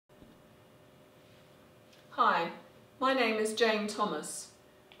Hi, my name is Jane Thomas.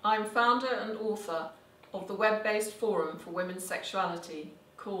 I'm founder and author of the web-based forum for women's sexuality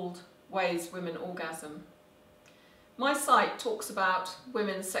called Ways Women Orgasm. My site talks about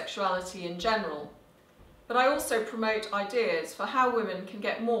women's sexuality in general, but I also promote ideas for how women can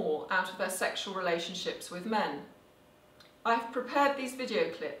get more out of their sexual relationships with men. I have prepared these video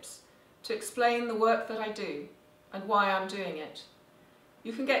clips to explain the work that I do and why I'm doing it.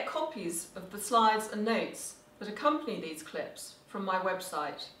 You can get copies of the slides and notes that accompany these clips from my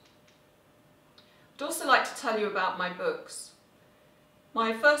website. I'd also like to tell you about my books.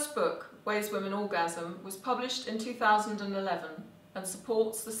 My first book, Ways Women Orgasm, was published in 2011 and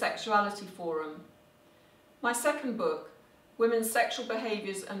supports the Sexuality Forum. My second book, Women's Sexual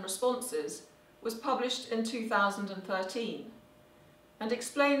Behaviours and Responses, was published in 2013 and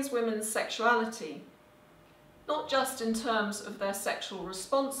explains women's sexuality, not just in terms of their sexual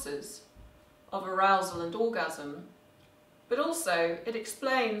responses of arousal and orgasm, but also it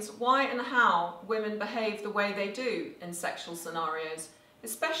explains why and how women behave the way they do in sexual scenarios,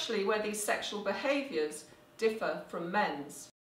 especially where these sexual behaviours differ from men's.